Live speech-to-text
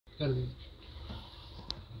कर दी।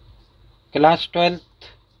 Class 12th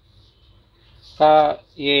का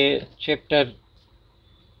ये चैप्टर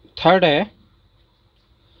 3rd है,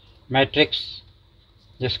 मैट्रिक्स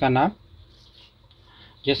जिसका नाम,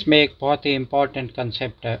 जिसमें एक बहुत ही इम्पोर्टेंट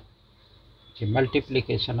कंसेप्ट है कि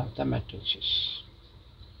मल्टीप्लिकेशन ऑफ द मैट्रिसेस।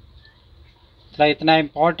 तो इतना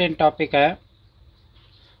इम्पोर्टेंट टॉपिक है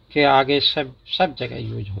कि आगे सब जगह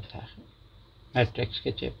यूज होता है मैट्रिक्स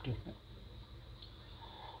के चैप्टर में।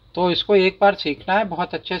 तो इसको एक बार सीखना है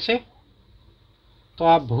बहुत अच्छे से, तो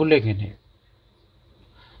आप भूलेंगे नहीं।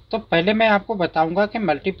 तो पहले मैं आपको बताऊंगा कि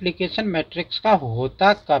मल्टीप्लिकेशन मैट्रिक्स का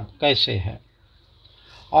होता कब कैसे है,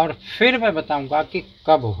 और फिर मैं बताऊंगा कि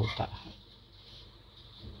कब होता है।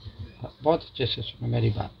 बहुत अच्छे से सुनो मेरी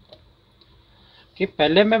बात, कि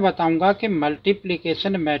पहले मैं बताऊंगा कि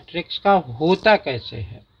मल्टीप्लिकेशन मैट्रिक्स का होता कैसे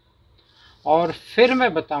है, और फिर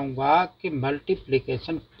मैं बताऊंगा कि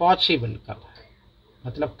मल्टीप्लिकेशन पॉसिबल कब है,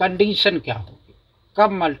 मतलब कंडीशन क्या होगी,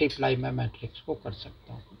 कब मल्टीप्लाई मैं मैट्रिक्स को कर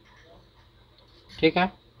सकता हूँ। ठीक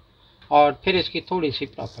है, और फिर इसकी थोड़ी सी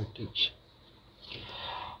प्रॉपर्टीज।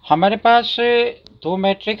 हमारे पास दो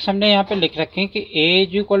मैट्रिक्स हमने यहाँ पे लिख रखे हैं कि A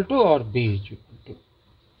इज इक्वल टू और B इज इक्वल टू।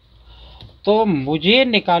 तो मुझे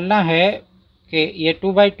निकालना है कि ये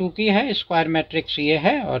 2×2 की है, स्क्वायर मैट्रिक्स ये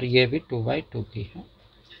है, और ये भी 2×2 की है।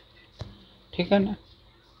 ठीक है ना।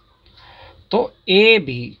 तो ए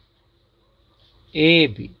बी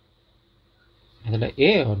मतलब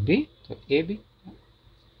A और B, तो A B।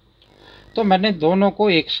 तो मैंने दोनों को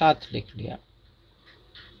एक साथ लिख लिया।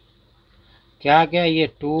 क्या आ गया, ये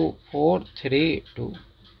 2 4 3 2,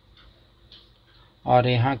 और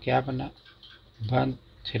यहाँ क्या बना 1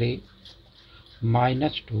 3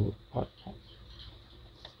 -2 और 4।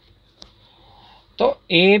 तो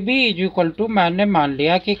A B is equal to मैंने मान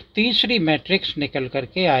लिया कि एक तीसरी मैट्रिक्स निकल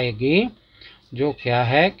करके आएगी जो क्या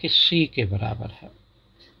है कि C के बराबर है।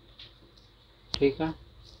 ठीक है,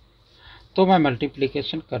 तो मैं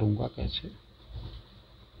मल्टीप्लिकेशन करूंगा कैसे।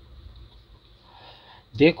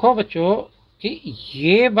 देखो बच्चों कि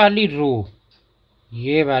ये वाली रो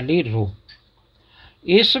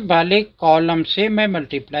इस वाले कॉलम से मैं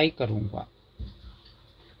मल्टीप्लाई करूंगा,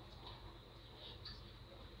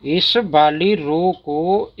 इस वाली रो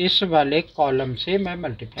को इस वाले कॉलम से मैं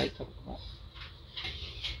मल्टीप्लाई करूंगा,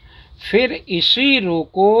 फिर इसी रो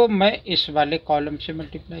को मैं इस वाले कॉलम से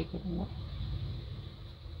मल्टीप्लाई करूंगा।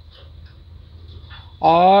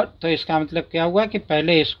 और तो इसका मतलब क्या हुआ कि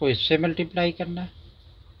पहले इसको इससे मल्टीप्लाई करना है,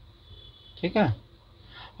 ठीक है,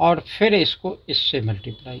 और फिर इसको इससे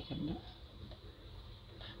मल्टीप्लाई करना है।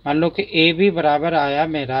 मान लो कि ए बी बराबर आया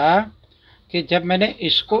मेरा कि जब मैंने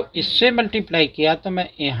इसको इससे मल्टीप्लाई किया तो मैं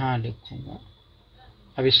यहाँ लिखूंगा,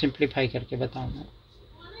 अभी सिंप्लीफाई करके बताऊंगा।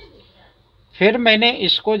 फिर मैंने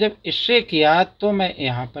इसको जब इससे किया तो मैं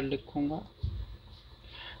यहाँ पर लिखूंगा।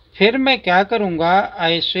 फिर मैं क्या करूंगा,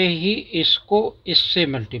 ऐसे ही इसको इससे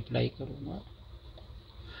मल्टीप्लाई करूंगा,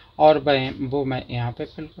 और वो मैं यहाँ पे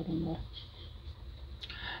फिल करूंगा।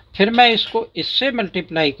 फिर मैं इसको इससे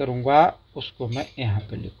मल्टीप्लाई करूंगा, उसको मैं यहाँ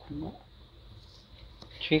पे लिखूंगा।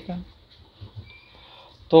 ठीक है,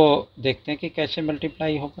 तो देखते हैं कि कैसे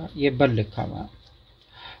मल्टीप्लाई होगा। ये 1 लिखा हुआ,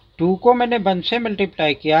 2 को मैंने 1 से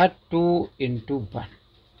मल्टीप्लाई किया, 2 × 1।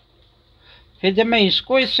 फिर जब मैं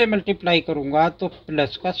इसको इससे मल्टीप्लाई करूंगा तो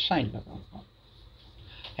प्लस का साइन लगाऊंगा,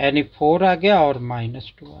 यानी 4 आ गया और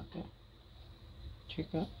 -2 आ गया। ठीक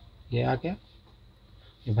है, ये आ गया,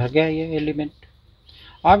 ये भर गया ये एलिमेंट।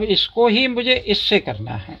 अब इसको ही मुझे इससे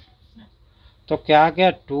करना है, तो क्या आ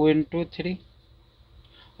गया 2 × 3,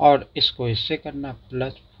 और इसको इससे करना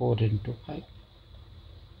 +4 × 5।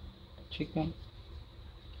 ठीक है,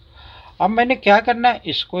 अब मैंने क्या करना है,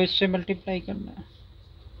 इसको इससे मल्टीप्लाई करना है,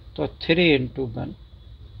 तो 3 × 1,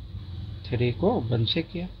 3 को 1 से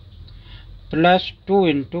किया, +2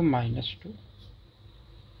 × -2,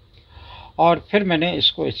 और फिर मैंने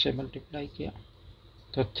इसको इससे मल्टीप्लाई किया,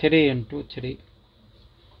 तो 3 × 3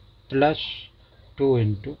 +2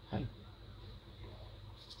 × 5।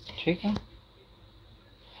 ठीक है,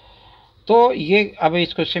 तो ये अब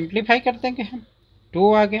इसको सिंप्लीफाई कर देंगे हम।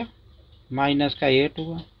 2 आ गया, माइनस का 8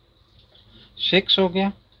 हुआ, 6 हो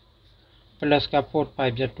गया, प्लस का 4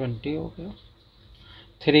 5 × 20 हो गया,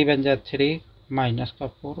 3 बन जा 3, माइनस का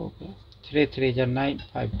 4 हो गया, 3 3 × 9,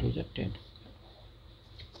 5 2 × 10।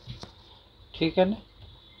 ठीक है ना।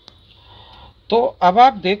 तो अब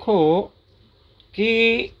आप देखो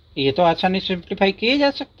कि ये तो आसानी से सिंप्लीफाई किया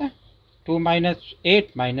जा सकता है। 2 -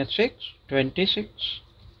 8 - 6 26,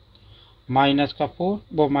 माइनस का 4,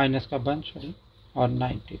 वो माइनस का 1 सॉरी, और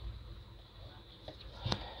 90।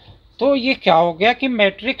 तो ये क्या हो गया कि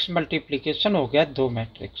मैट्रिक्स मल्टीप्लिकेशन हो गया 2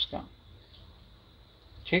 मैट्रिक्स का।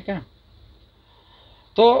 ठीक है,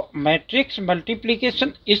 तो मैट्रिक्स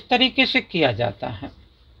मल्टीप्लिकेशन इस तरीके से किया जाता है।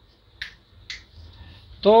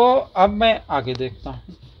 तो अब मैं आगे देखता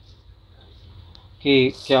हूँ कि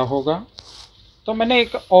क्या होगा। तो मैंने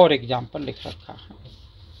एक और एग्जांपल लिख रखा है,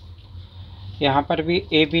 यहाँ पर भी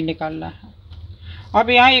ए बी निकालना है। अब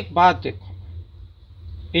यहाँ एक बात देखो,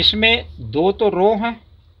 इसमें 2 तो रो हैं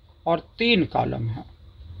और 3 कॉलम हैं,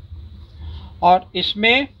 और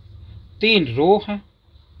इसमें 3 रो हैं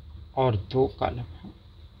और 2 कॉलम हैं।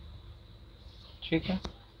 ठीक है,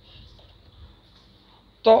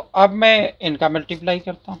 तो अब मैं इनका मल्टीप्लाई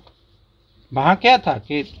करता हूँ। वहाँ क्या था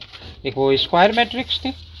कि एक वो स्क्वायर मैट्रिक्स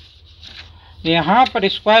थी, यहाँ पर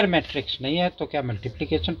स्क्वायर मैट्रिक्स नहीं है, तो क्या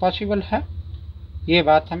मल्टीप्लिकेशन पॉसिबल है? ये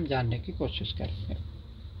बात हम जानने की कोशिश करेंगे।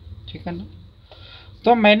 ठीक है ना।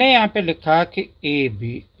 तो मैंने यहाँ पे लिखा कि A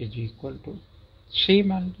B is equal to सी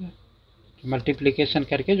मान लिया, मल्टीप्लिकेशन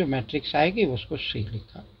करके जो मैट्रिक्स आएगी उसको सी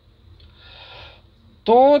लिखा।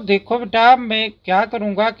 तो देखो बेटा, मैं क्या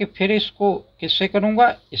करूँगा कि फिर इसको किससे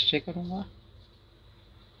करूँगा, इससे करूँगा,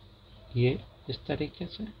 ये इस तरीके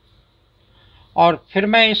से, और फिर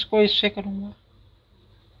मैं इसको इससे करूँगा।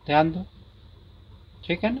 ध्यान दो,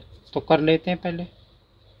 ठीक है ना। तो कर लेते हैं पहले।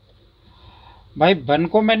 भाई 1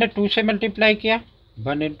 को मैंने 2 से मल्टीप्लाई किया,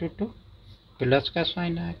 1 इंटू 2, प्लस का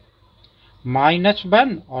साइन आएगा,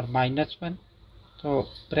 -1 और -1, तो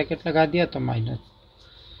ब्रैकेट लगा दिया, तो माइनस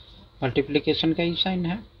मल्टीप्लिकेशन का ही साइन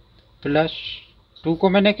है। प्लस 2 को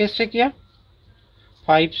मैंने किससे किया,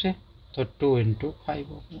 5 से, तो 2 इंटू 5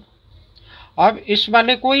 हो गया। अब इस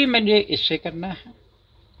वाले को ही मुझे इससे करना है,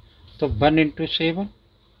 तो 1 इंटू 7,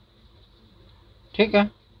 ठीक है,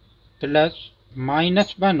 प्लस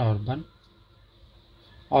 -1 और 1,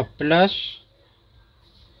 और प्लस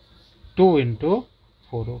 2 इंटू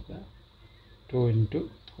 4 हो गया, 2 इंटू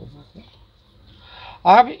 4 हो गया।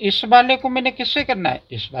 अब इस वाले को मैंने किससे करना है,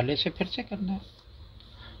 इस वाले से फिर से करना है,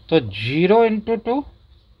 तो 0 इंटू 2,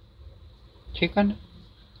 ठीक है ना,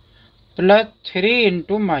 प्लस 3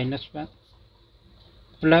 इंटू -1,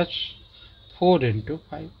 प्लस 4 इंटू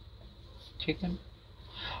 5, ठीक है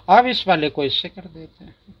ना। अब इस वाले को इससे कर देते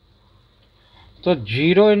हैं, तो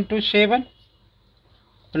 0 into 7,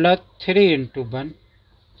 plus 3 into 1,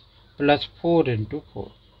 plus 4 into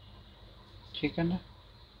 4, ठीक है ना।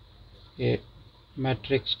 ये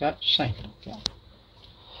मैट्रिक्स का साइन हो गया।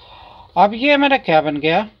 अब ये मेरा क्या बन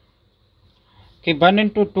गया कि 1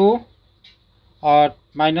 इंटू 2 और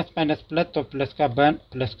माइनस माइनस प्लस, तो प्लस का 1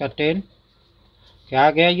 प्लस का 10, क्या आ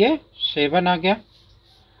गया, ये 7 आ गया,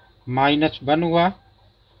 -1 हुआ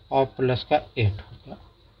और प्लस का 8 हो गया,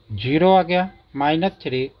 0 आ गया,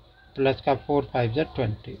 -3 प्लस का 4 5 जा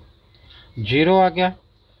 20, 0 आ गया,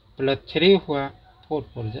 प्लस 3 हुआ, 4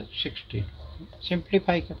 4 जा 16।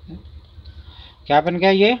 सिंप्लीफाई करते हैं, क्या बन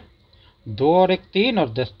गया, ये 2 और 1 3 और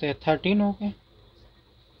 10 से 13 हो गए।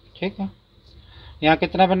 ठीक है, यहाँ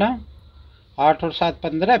कितना बना, 8 और 7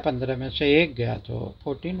 15, 15 में से 1 गया तो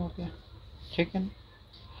 14 हो गया। ठीक है ना।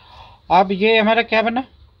 अब ये हमारा क्या बना,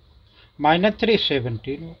 -3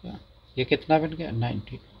 17 हो गया, ये कितना बन गया,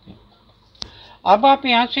 19 हो गया। अब आप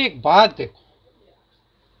यहाँ से एक बात देखो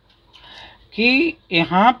कि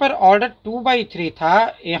यहाँ पर ऑर्डर 2/3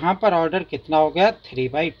 था, यहाँ पर ऑर्डर कितना हो गया,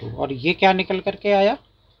 3/2, और ये क्या निकल करके आया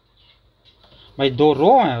भाई, 2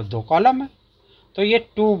 रो हैं और 2 कॉलम है, तो ये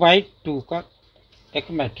 2/2 का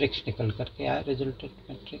एक मैट्रिक्स निकल करके आया, रिजल्टेंट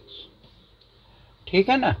मैट्रिक्स। ठीक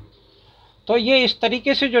है ना। तो ये इस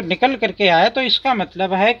तरीके से जो निकल करके आया, तो इसका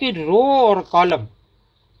मतलब है कि रो और कॉलम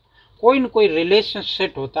कोई न कोई रिलेशन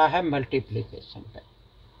सेट होता है मल्टीप्लिकेशन पे,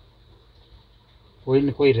 कोई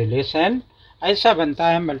न कोई रिलेशन ऐसा बनता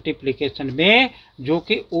है मल्टीप्लिकेशन में जो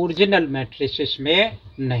कि ओरिजिनल मैट्रिसेस में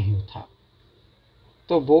नहीं था।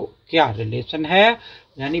 तो वो क्या रिलेशन है,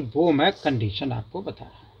 यानी वो मैं कंडीशन आपको बता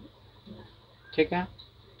रहा हूँ। ठीक है,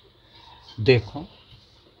 देखो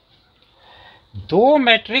 2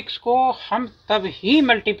 मैट्रिक्स को हम तब ही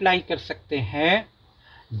मल्टीप्लाई कर सकते हैं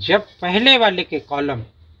जब पहले वाले के कॉलम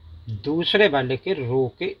दूसरे वाले के रो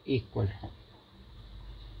के इक्वल हो।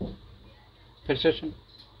 फिर से सुन,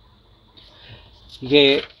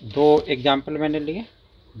 ये 2 एग्जाम्पल मैंने लिए,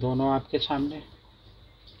 दोनों आपके सामने।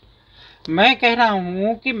 मैं कह रहा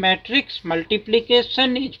हूं कि matrix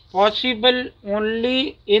multiplication is possible only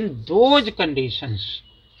in those conditions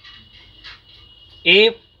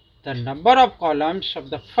if the number of columns of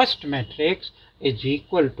the first matrix is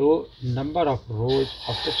equal to number of rows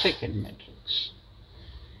of the second matrix।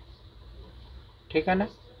 ठीक है ना।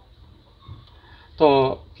 तो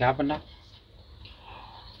क्या बना,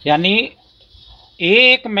 यानी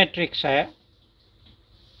एक मैट्रिक्स है,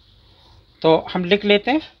 तो हम लिख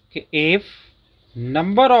लेते हैं कि if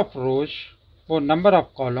number of rows or number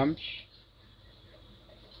of columns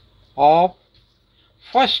of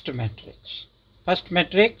first matrix. First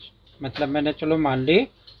matrix मतलब मैंने चलो मान ली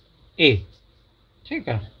ए, ठीक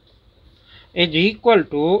है, इज इक्वल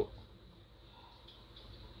टू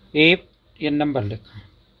ए, ये नंबर लिखा,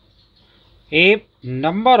 ए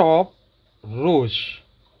number of rose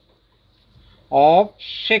of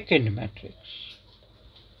second matrix,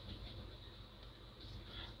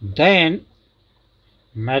 then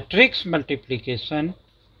matrix multiplication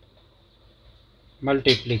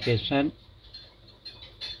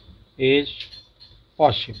is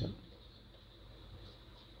possible,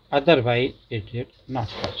 otherwise it is not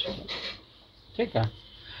possible। ठीक है,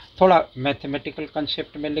 थोड़ा मैथमेटिकल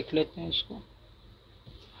कंसेप्ट में लिख लेते हैं इसको।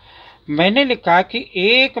 मैंने लिखा कि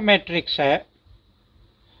एक मैट्रिक्स है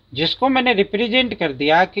जिसको मैंने रिप्रेजेंट कर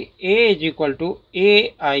दिया कि A is equal to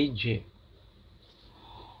AIJ,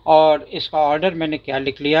 और इसका ऑर्डर मैंने क्या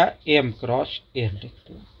लिख लिया, AM क्रॉस AN लिख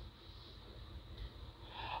लिया।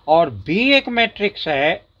 और B एक मैट्रिक्स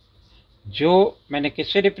है जो मैंने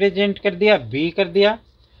किससे रिप्रेजेंट कर दिया, B कर दिया,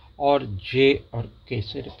 और J और K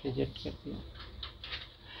से रिप्रेजेंट कर दिया।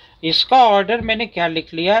 इसका ऑर्डर मैंने क्या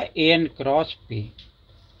लिख लिया, AN क्रॉस P।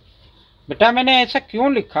 बेटा मैंने ऐसा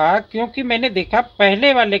क्यों लिखा, क्योंकि मैंने देखा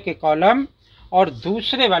पहले वाले के कॉलम और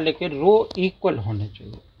दूसरे वाले के रो इक्वल होने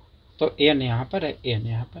चाहिए। तो एन यहाँ पर है, एन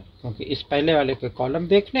यहाँ पर, क्योंकि इस पहले वाले के कॉलम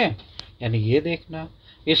देखने यानी ये देखना,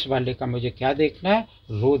 इस वाले का मुझे क्या देखना है,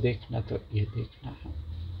 रो देखना, तो ये देखना है।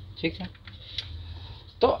 ठीक है,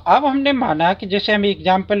 तो अब हमने माना कि जैसे हम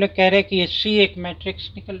एग्जाम्पल कह रहे हैं कि ये सी एक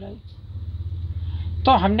मैट्रिक्स निकल रहा है,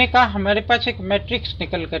 तो हमने कहा हमारे पास एक मैट्रिक्स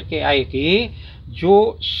निकल करके आएगी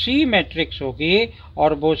जो सी मैट्रिक्स होगी,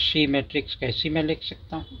 और वो सी मैट्रिक्स कैसी मैं लिख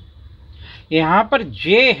सकता हूँ, यहाँ पर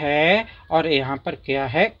जे है और यहाँ पर क्या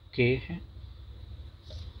है, के है।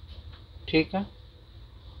 ठीक है,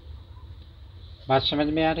 बात समझ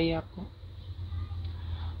में आ रही है आपको।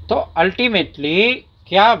 तो अल्टीमेटली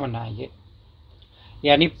क्या बना ये,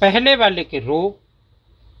 यानी पहले वाले के रो,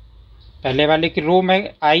 पहले वाले की रो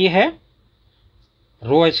में आई है,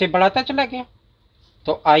 रो ऐसे बढ़ाता चला गया,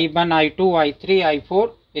 तो I1 I2 I3 I4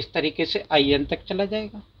 इस तरीके से IN तक चला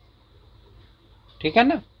जाएगा। ठीक है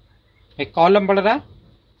ना, एक कॉलम बढ़ रहा है,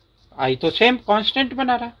 आई तो सेम कांस्टेंट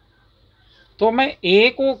बना रहा है, तो मैं ए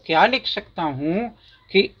को क्या लिख सकता हूं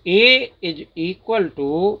कि ए इज इक्वल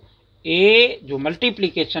टू ए जो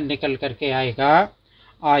मल्टीप्लीकेशन निकल करके आएगा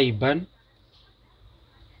I1,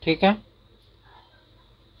 ठीक है,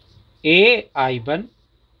 ए I1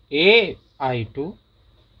 ए I2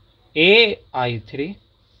 ए I3,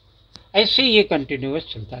 ऐसे ये कंटिन्यूअस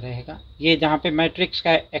चलता रहेगा। ये जहाँ पे मैट्रिक्स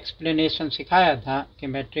का एक्सप्लेनेशन सिखाया था कि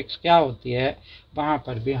मैट्रिक्स क्या होती है, वहाँ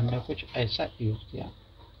पर भी हमने कुछ ऐसा यूज़ किया।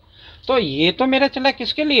 तो ये तो मेरा चला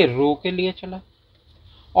किसके लिए, रो के लिए चला,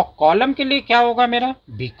 और कॉलम के लिए क्या होगा मेरा,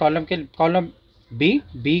 बी कॉलम के, कॉलम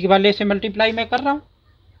बी वाले से मल्टीप्लाई मैं कर रहा हूँ,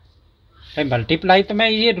 भाई मल्टीप्लाई तो मैं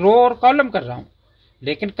ये रो और कॉलम कर रहा हूँ,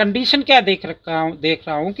 लेकिन कंडीशन क्या देख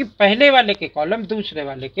रहा हूँ कि पहले वाले के कॉलम दूसरे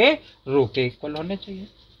वाले के रो के इक्वल होने चाहिए।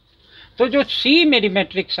 तो जो सी मेरी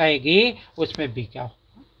मैट्रिक्स आएगी उसमें बी क्या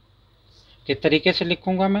होगा, किस तरीके से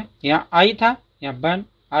लिखूंगा मैं, यहाँ आई था, यहाँ 1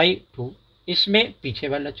 I2, इसमें पीछे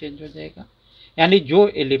वाला चेंज हो जाएगा, यानी जो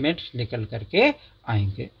एलिमेंट्स निकल करके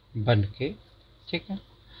आएंगे 1 के, ठीक है,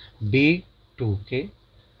 B2 के,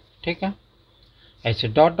 ठीक है, ऐसे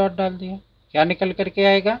डॉट डॉट डाल दिया, क्या निकल करके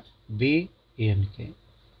आएगा, BN के।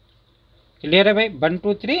 क्लियर है भाई, 1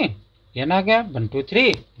 2 3 एन आ गया, 1 2 3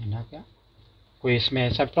 एन आ गया, कोई इसमें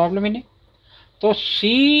ऐसा प्रॉब्लम ही नहीं। तो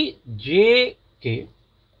सी जे के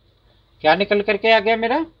क्या निकल करके आ गया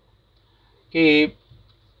मेरा, कि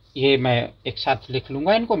ये मैं एक साथ लिख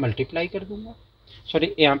लूँगा, इनको मल्टीप्लाई कर दूंगा,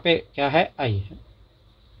 सॉरी यहाँ पे क्या है, आई है,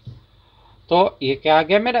 तो ये क्या आ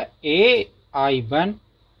गया मेरा, I1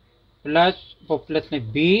 प्लस वो प्लस में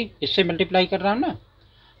B, इससे मल्टीप्लाई कर रहा हूँ ना,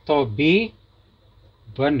 तो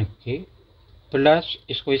B1 के प्लस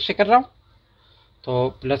इसको इससे कर रहा हूँ, तो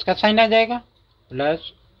प्लस का साइन आ जाएगा,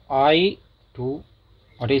 प्लस I2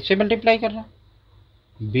 और इससे मल्टीप्लाई कर रहा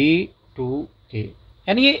हूँ B2 के,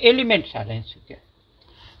 यानी ये एलिमेंट्स आ रहे हैं इसके।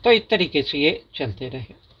 तो इस तरीके से ये चलते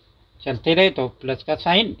रहे तो प्लस का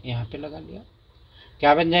साइन यहाँ पे लगा लिया,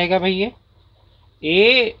 क्या बन जाएगा भाई,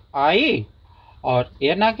 ये AI और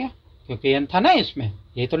एन आ गया, क्योंकि एन था ना इसमें,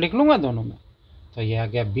 ये तो लिख लूँगा दोनों में, तो ये आ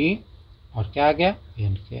गया B और क्या आ गया,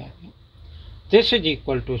 एन के आ गया। This is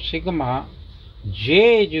equal to sigma J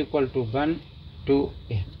is equal to 1 to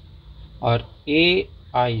N और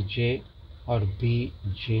AIJ और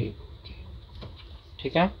BJ के।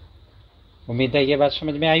 ठीक है, उम्मीद है ये बात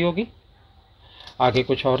समझ में आई होगी। आगे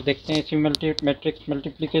कुछ और देखते हैं इसी मैट्रिक्स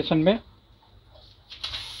मल्टीप्लिकेशन में।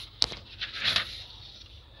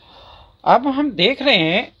 अब हम देख रहे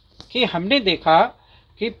हैं कि हमने देखा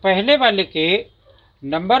कि पहले वाले के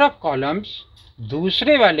नंबर ऑफ कॉलम्स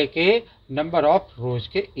दूसरे वाले के नंबर ऑफ रोज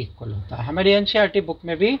के इक्वल होता है। हमारी एनसीईआरटी बुक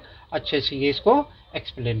में भी अच्छे से ये इसको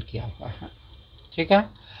एक्सप्लेन किया हुआ है। ठीक है।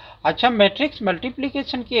 अच्छा, मैट्रिक्स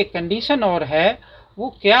मल्टीप्लिकेशन की एक कंडीशन और है, वो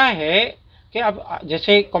क्या है कि अब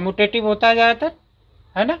जैसे कम्यूटेटिव होता जाता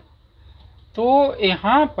है ना, तो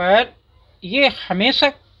यहाँ पर ये हमेशा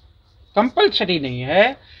कंपल्सरी नहीं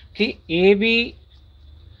है कि A B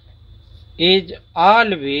is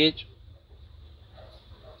always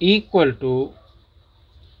equal to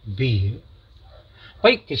be है।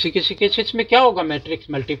 भाई किसी किसी केसेस में क्या होगा, मैट्रिक्स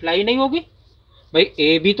मल्टीप्लाई नहीं होगी। भाई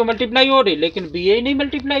ए बी तो मल्टीप्लाई हो रही, लेकिन बी ए नहीं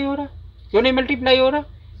मल्टीप्लाई हो रहा। क्यों नहीं मल्टीप्लाई हो रहा?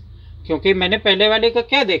 क्योंकि मैंने पहले वाले का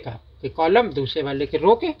क्या देखा कि कॉलम दूसरे वाले के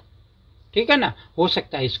रो के, ठीक है ना। हो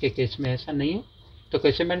सकता है इसके केस में ऐसा नहीं हो, तो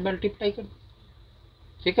कैसे मैं मल्टीप्लाई करूँ?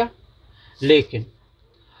 ठीक है। लेकिन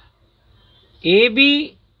A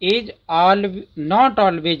B is not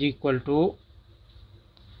always equal to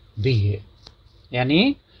be ए,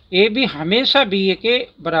 यानी ए बी हमेशा बी ए के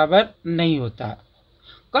बराबर नहीं होता।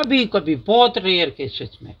 कभी कभी बहुत रेयर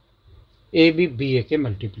केसेस में ए बी ए के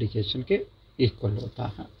मल्टीप्लिकेशन के इक्वल होता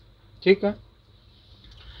है। ठीक है।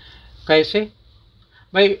 कैसे?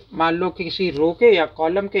 भाई मान लो कि किसी रो के या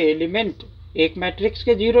कॉलम के एलिमेंट एक मैट्रिक्स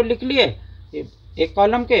के 0 लिख लिए एक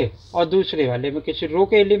कॉलम के, और दूसरे वाले में किसी रो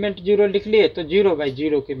के एलिमेंट 0 लिख लिए, तो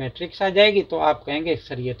 0/0 की मैट्रिक्स आ जाएगी। तो आप कहेंगे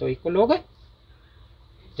सर ये तो इक्वल हो गए।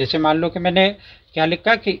 जैसे मान लो कि मैंने क्या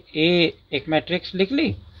लिखा कि ए एक मैट्रिक्स लिख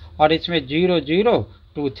ली और इसमें 0 0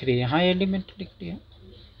 2 3 यहाँ एलिमेंट लिख लिया,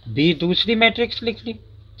 बी दूसरी मैट्रिक्स लिख ली,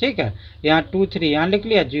 ठीक है, यहाँ 2 3 यहाँ लिख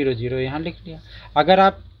लिया, 0 0 यहाँ लिख लिया। अगर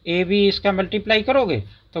आप ए बी इसका मल्टीप्लाई करोगे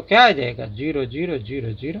तो क्या आ जाएगा, 0 0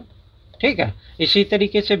 0 0। ठीक है। इसी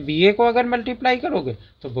तरीके से बी ए को अगर मल्टीप्लाई करोगे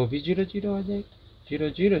तो वो भी 0 0 आ जाएगा, 0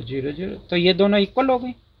 0 0 0। तो ये दोनों इक्वल हो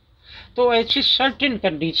गई। तो ऐसी सर्टेन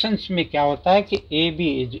कंडीशंस में क्या होता है कि A B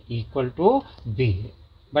is equal to be A,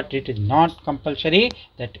 but it is not compulsory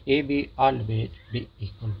that A be always be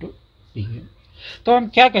equal to be ए। तो हम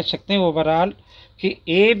क्या कह सकते हैं ओवरऑल कि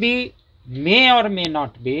ए बी मे और may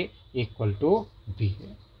not be equal to be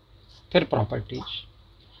ए। फिर properties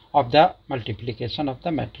of the multiplication of the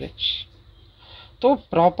matrix. तो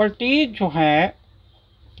प्रॉपर्टीज जो है,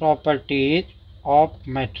 properties of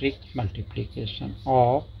matrix multiplication,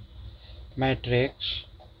 of matrix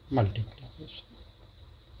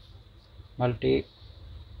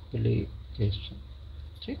multiplication,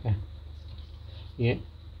 ठीक है। ये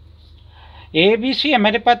ए बी सी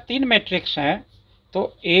हमारे पास 3 मैट्रिक्स हैं,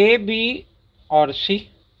 तो ए बी और सी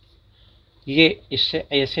ये इससे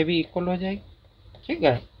ऐसे भी इक्वल हो जाएगी। ठीक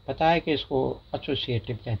है। पता है कि इसको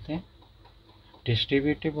एसोसिएटिव कहते हैं,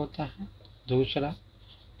 डिस्ट्रीब्यूटिव होता है। दूसरा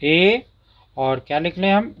ए और क्या लिख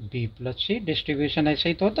लें हम, बी प्लस सी, डिस्ट्रीब्यूशन ऐसे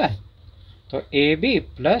ही तो होता है, तो ए बी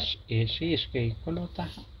प्लस ए सी इसके इक्वल होता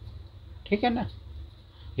है। ठीक है ना।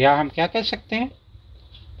 या हम क्या कह सकते हैं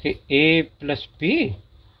कि ए प्लस बी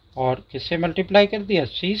और किससे मल्टीप्लाई कर दिया,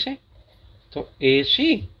 सी से, तो ए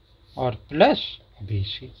सी और प्लस बी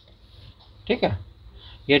सी। ठीक है।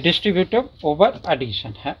 ये डिस्ट्रीब्यूटिव ओवर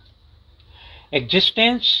एडिशन है।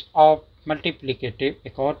 एग्जिस्टेंस ऑफ मल्टीप्लिकेटिव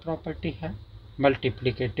एक और प्रॉपर्टी है,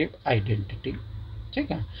 मल्टीप्लिकेटिव आइडेंटिटी।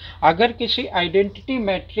 ठीक है। अगर किसी आइडेंटिटी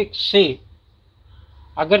मैट्रिक्स से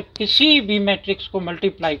अगर किसी भी मैट्रिक्स को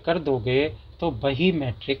मल्टीप्लाई कर दोगे तो वही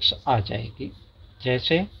मैट्रिक्स आ जाएगी।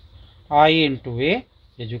 जैसे आई into A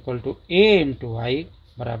is equal to A into आई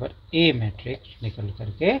बराबर ए मैट्रिक्स निकल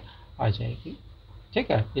करके आ जाएगी।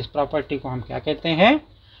 ठीक है। इस प्रॉपर्टी को हम क्या कहते हैं,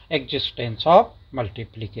 एग्जिस्टेंस ऑफ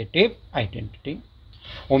मल्टीप्लिकेटिव आइडेंटिटी।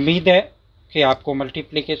 उम्मीद है कि आपको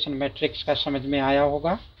मल्टीप्लिकेशन मैट्रिक्स का समझ में आया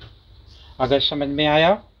होगा। अगर समझ में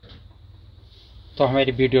आया तो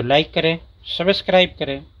हमारी वीडियो लाइक करें, सब्सक्राइब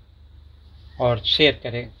करें और शेयर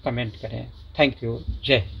करें, कमेंट करें। Thank you.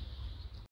 जय हिंद।